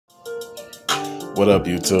What up,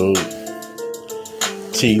 YouTube?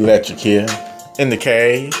 T Electric here, in the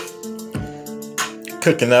cave,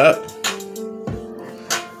 cooking up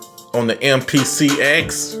on the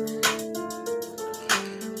MPCX.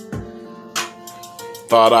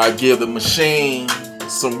 Thought I'd give the machine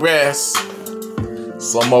some rest,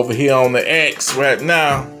 so I'm over here on the X right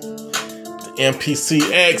now. The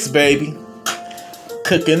MPCX, baby,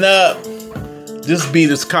 cooking up. This beat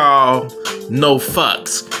is called No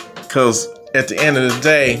Fucks, because at the end of the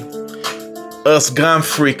day, us gun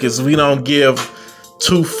freakers, we don't give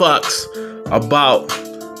two fucks about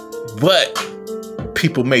what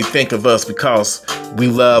people may think of us, because we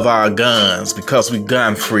love our guns, because we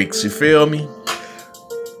gun freaks, you feel me?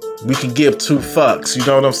 We can give two fucks, you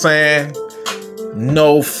know what I'm saying?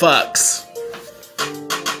 No fucks.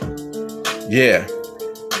 Yeah.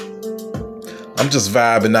 I'm just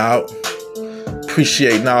vibing out.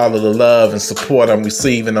 Appreciating all of the love and support I'm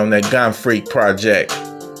receiving on that Gun Freak project.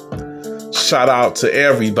 Shout out to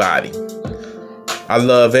everybody. I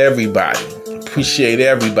love everybody. Appreciate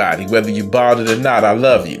everybody. Whether you bought it or not, I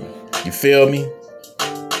love you. You feel me?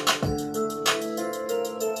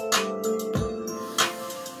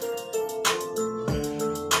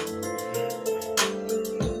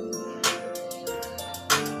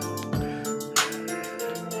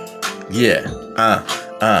 Yeah.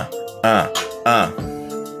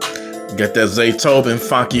 Got that Zaytoven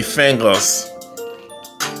funky fingers.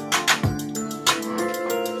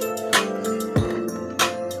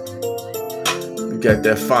 Got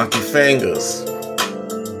that funky fingers.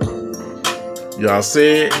 Y'all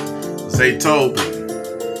see it? Zaytoven.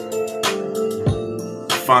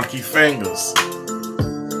 Funky fingers.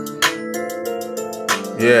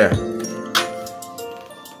 Yeah.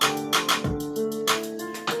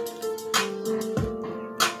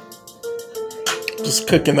 Just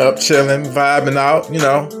cooking up, chilling, vibing out, you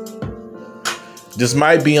know. This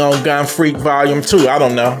might be on Gun Freak Volume 2, I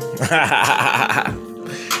don't know.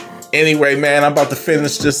 Anyway, man, I'm about to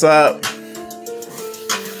finish this up.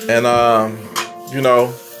 And, you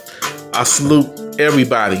know, I salute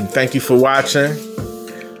everybody. Thank you for watching.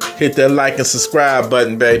 Hit that like and subscribe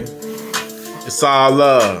button, baby. It's all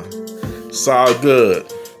love. It's all good.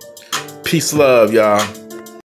 Peace, love, y'all.